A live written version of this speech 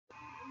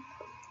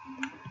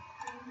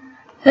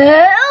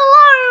Hello,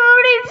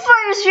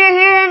 First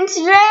here, and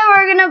today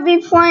we're gonna be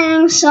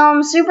playing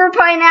some Super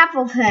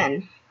Pineapple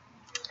Pen.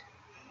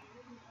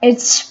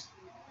 It's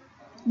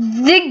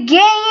the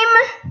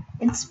game.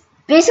 It's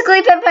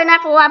basically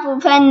Pineapple Apple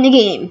Pen, the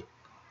game.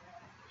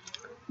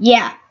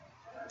 Yeah.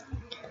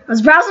 I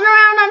was browsing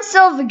around on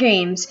Silver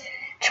Games,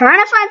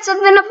 trying to find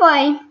something to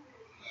play,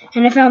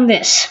 and I found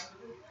this.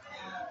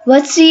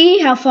 Let's see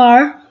how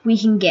far we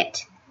can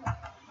get.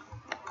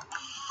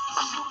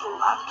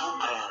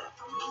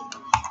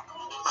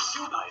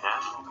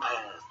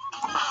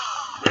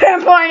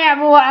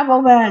 Pineapple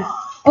Apple Pen.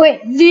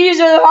 Wait, these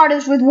are the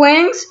hardest with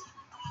wings.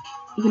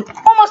 You can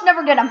almost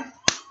never get them.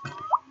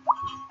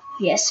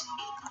 Yes.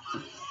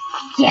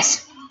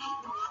 Yes.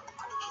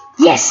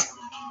 Yes.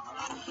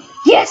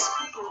 Yes.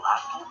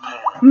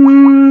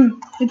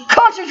 The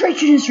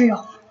concentration is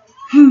real.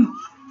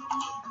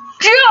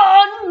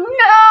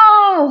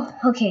 Oh,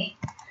 no. Okay.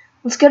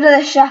 Let's go to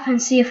the shop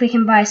and see if we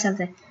can buy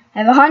something. I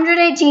have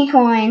 118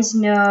 coins.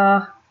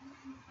 No.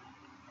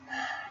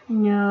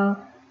 No.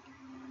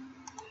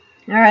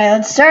 Alright,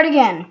 let's start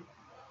again.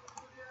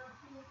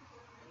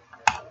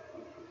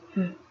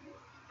 Pen,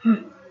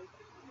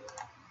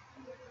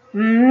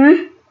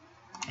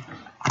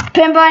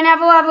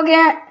 pineapple,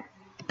 applicant.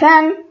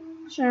 Pen.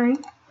 Sorry.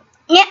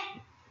 Yeah.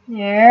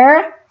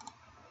 There.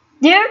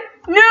 There.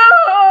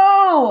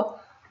 No!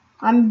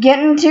 I'm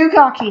getting too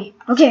cocky.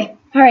 Okay.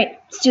 Alright,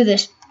 let's do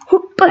this.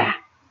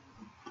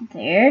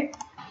 There.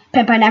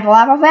 Pen, pineapple,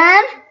 apple,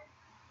 pen.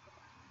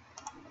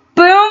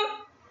 Boom.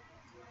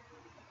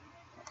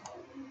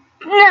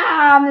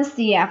 Nah, I missed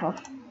the apple.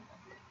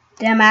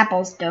 Damn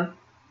apples, though.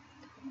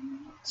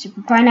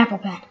 Super pineapple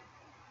pen.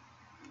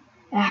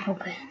 Apple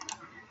pen.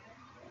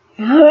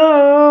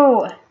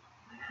 Oh!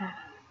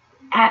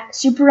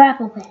 Super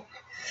apple pen.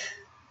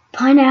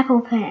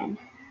 Pineapple pen.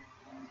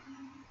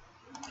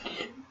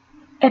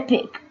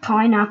 Epic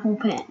pineapple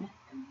pen.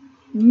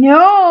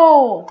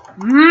 No!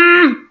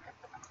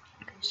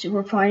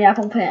 Super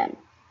pineapple pen.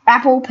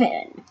 Apple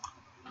pen.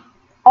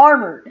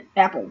 Armored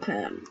apple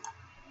pen.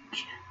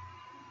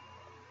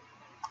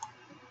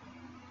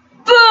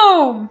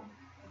 Boom!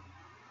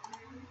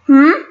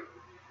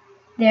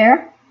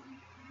 There.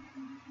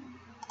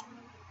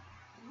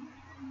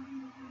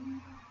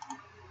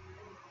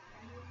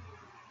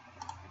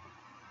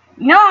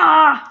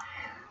 Nah!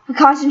 The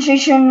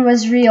concentration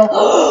was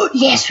real.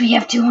 Yes, we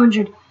have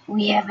 200.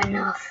 We have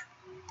enough.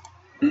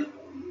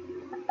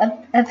 A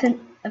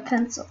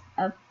pencil.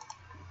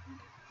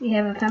 We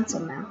have a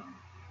pencil now.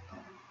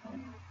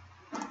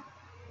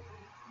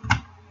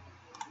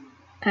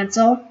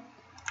 Pencil.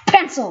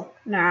 Pencil!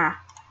 Nah.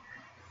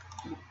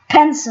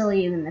 Pencil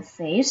you in the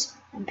face.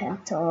 And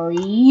pencil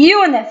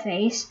you in the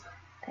face.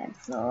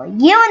 Pencil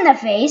you in the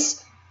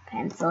face.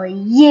 Pencil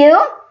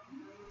you.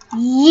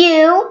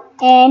 You.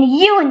 And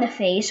you in the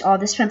face. Oh,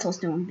 this pencil's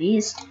doing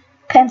beast.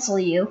 Pencil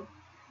you.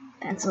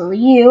 Pencil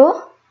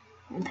you.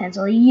 And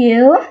pencil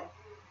you.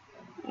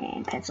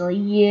 And pencil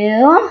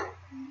you.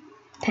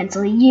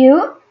 Pencil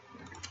you.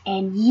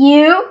 And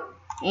you.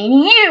 And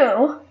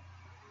you.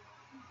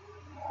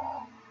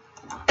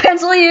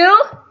 Pencil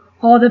you.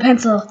 Oh, the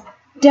pencil.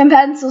 Damn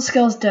pencil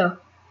skills, though.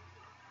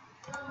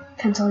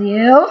 Pencil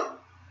you.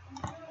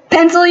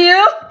 Pencil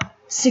you.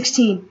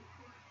 16.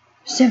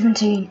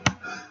 17.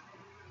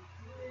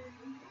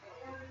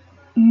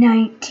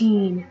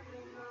 19.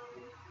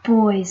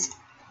 Boys.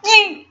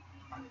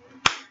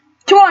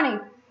 20.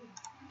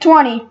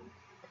 20.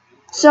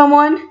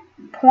 Someone.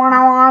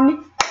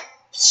 21.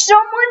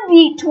 Someone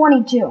beat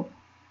 22.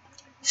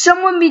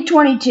 Someone beat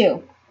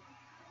 22.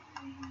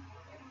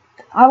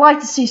 I like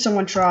to see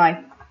someone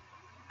try.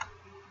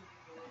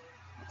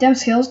 Them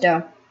skills,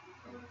 though.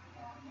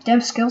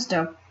 Them skills,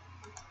 though.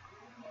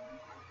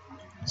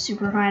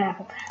 Super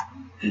pineapple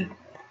pen.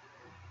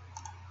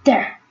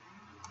 There.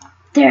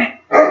 There.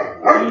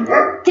 And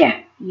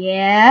there.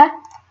 Yeah.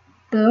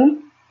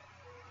 Boom.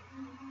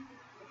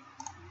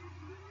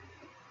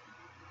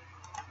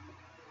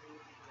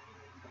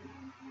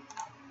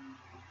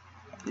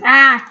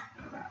 Ah.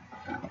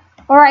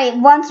 Alright,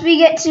 once we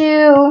get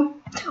to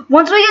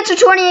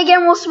 20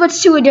 again, we'll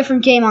switch to a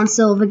different game on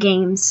Silver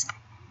Games.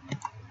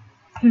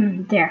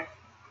 There.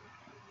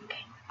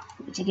 Okay.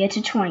 Need to get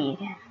to 20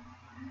 again.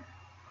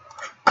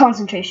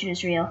 Concentration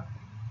is real.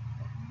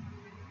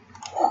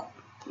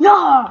 No!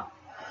 Alright,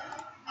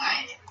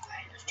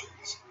 let's do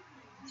this.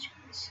 Let's do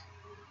this.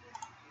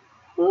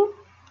 Whoop.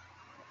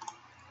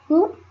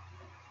 Whoop.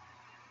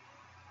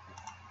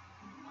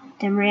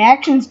 Them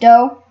reactions,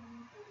 though.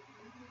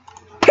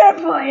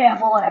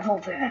 Apple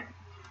pen.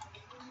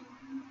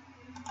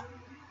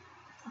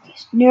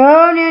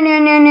 No, no, no,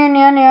 no, no,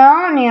 no,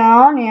 no,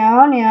 no,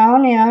 no, no,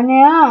 no,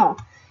 no.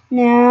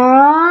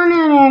 No,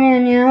 no, no, no,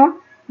 no.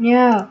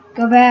 No.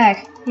 Go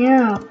back.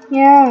 No,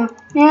 no,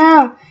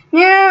 no,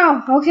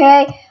 no.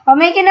 Okay. I'll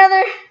make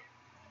another.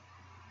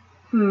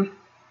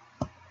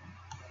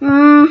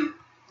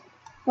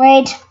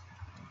 Wait.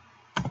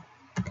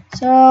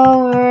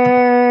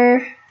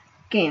 Silver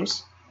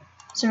Games.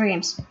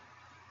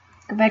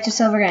 Go back to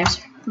silver games.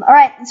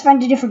 Alright, let's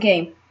find a different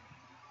game.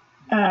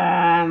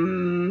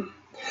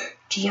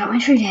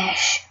 Geometry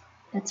Dash.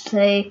 Let's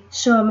play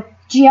some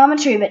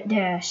Geometry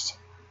Dash.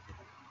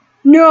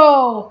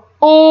 No!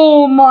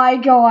 Oh my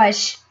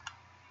gosh.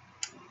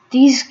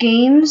 These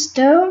games,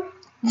 though,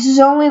 this is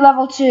only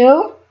level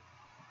 2.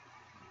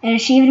 And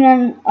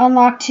achievement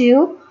unlocked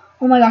 2.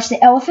 Oh my gosh,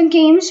 the elephant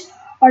games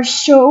are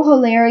so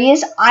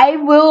hilarious. I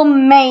will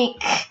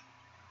make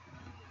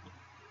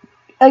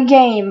a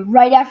game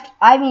right after,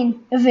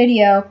 a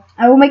video.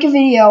 I will make a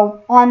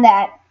video on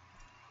that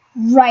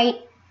right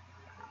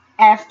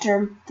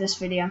after this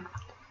video. I'm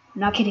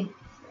not kidding.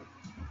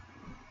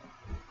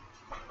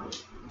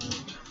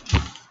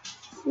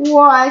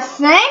 Why,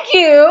 thank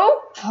you.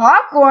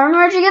 Popcorn,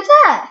 where'd you get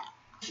that?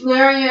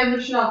 There you have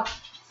the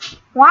shelf.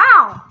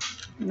 Wow.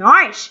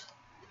 Nice.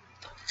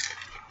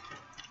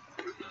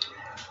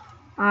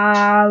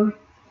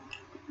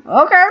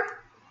 Okay.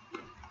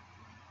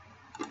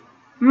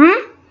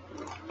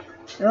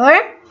 Really?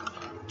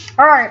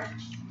 Alright.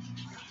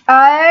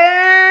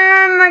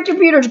 My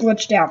computer's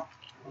glitched out.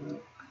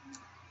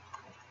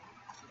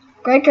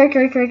 Great.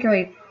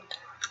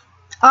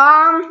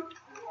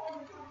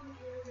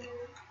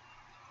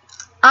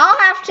 I'll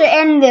have to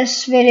end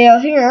this video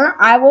here.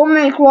 I will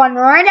make one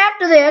right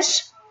after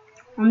this.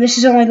 And this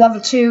is only level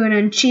 2 and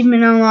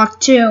achievement unlocked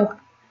 2.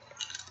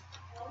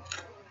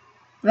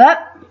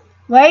 Yep.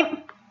 Wait.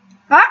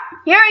 Ah,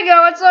 here we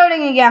go. It's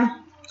loading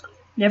again.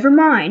 Never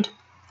mind.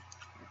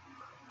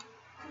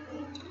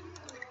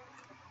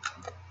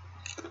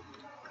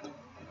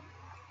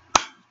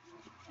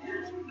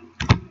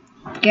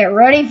 Get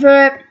ready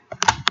for it.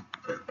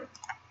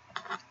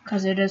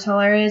 Because it is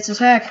hilarious as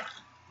heck.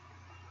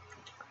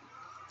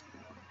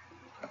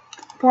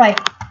 Play.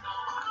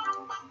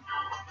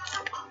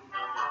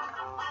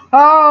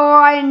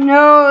 Oh, I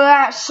know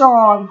that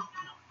song.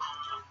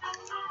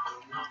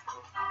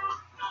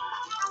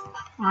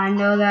 I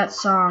know that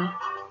song.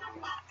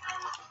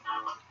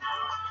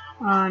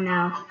 Oh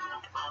no.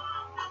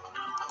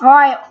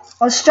 Alright,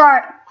 let's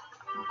start.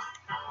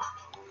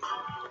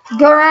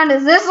 Go around to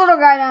this little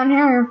guy down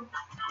here.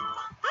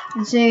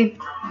 And see.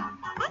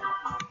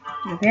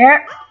 Up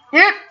here.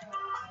 Yeah.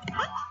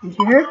 And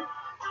here.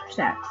 What's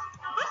that?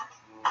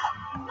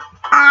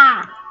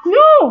 Ah!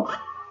 No!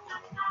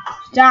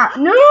 Stop!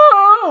 No!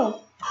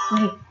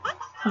 Wait.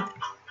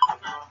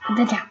 Put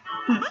that down.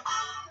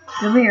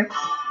 Over here.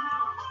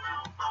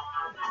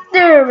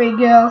 There we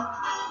go.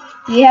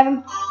 You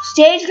haven't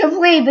stage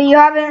complete, but you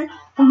haven't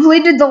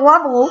completed the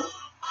level.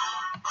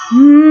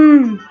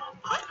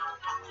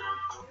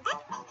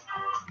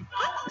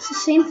 It's the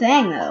same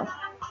thing though.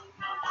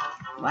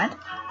 What?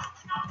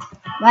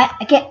 What?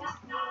 I can't.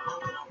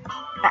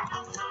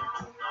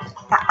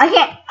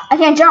 I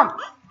can't jump.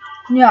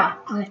 Yeah.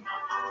 Okay.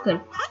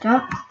 Good.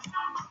 Jump.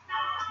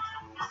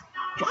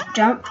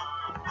 Jump.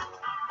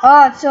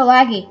 Oh, it's so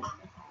laggy.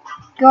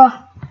 Go.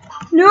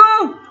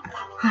 No.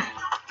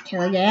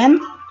 Kill again.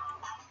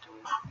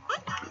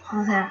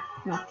 Oh, there.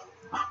 No.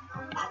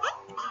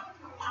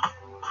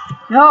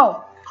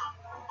 No.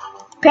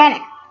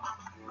 Panic.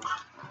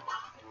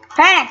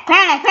 Panic.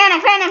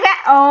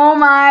 Oh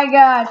my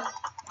god.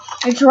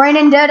 It's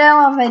raining dead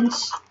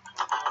elephants.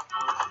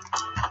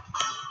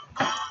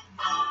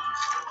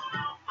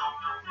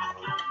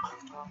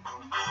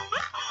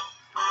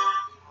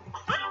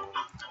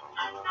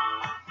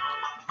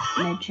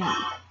 And jump.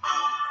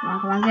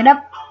 Come on, get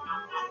up.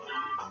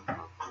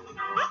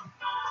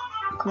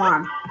 Come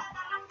on.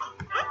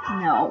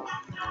 No.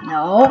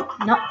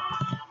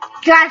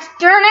 Gosh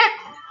darn it!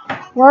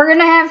 We're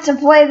gonna have to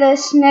play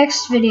this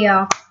next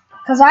video.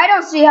 Because I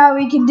don't see how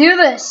we can do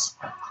this.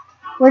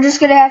 We're just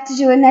gonna have to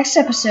do it next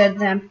episode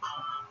then.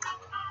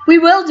 We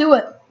will do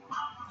it.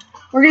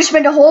 We're gonna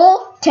spend a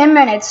whole 10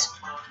 minutes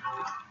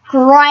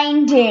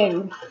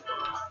grinding.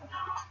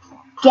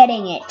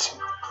 Getting it.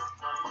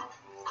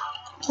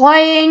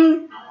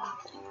 Playing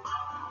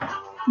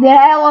the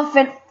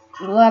elephant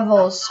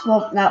levels.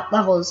 Well, not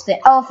levels,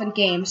 the elephant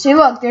game. See,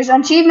 look, there's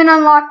Achievement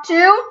Unlocked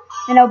 2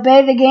 and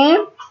Obey the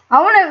Game.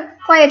 I want to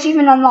play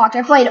Achievement Unlocked.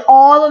 I played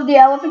all of the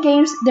elephant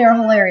games. They're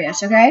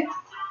hilarious, okay?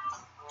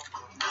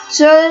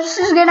 So this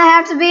is going to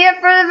have to be it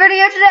for the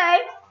video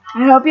today.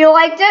 I hope you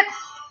liked it.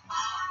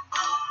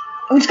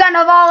 It's kind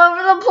of all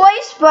over the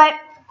place, but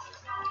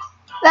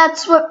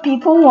that's what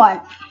people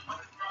want.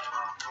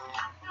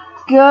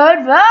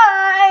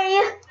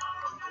 Goodbye.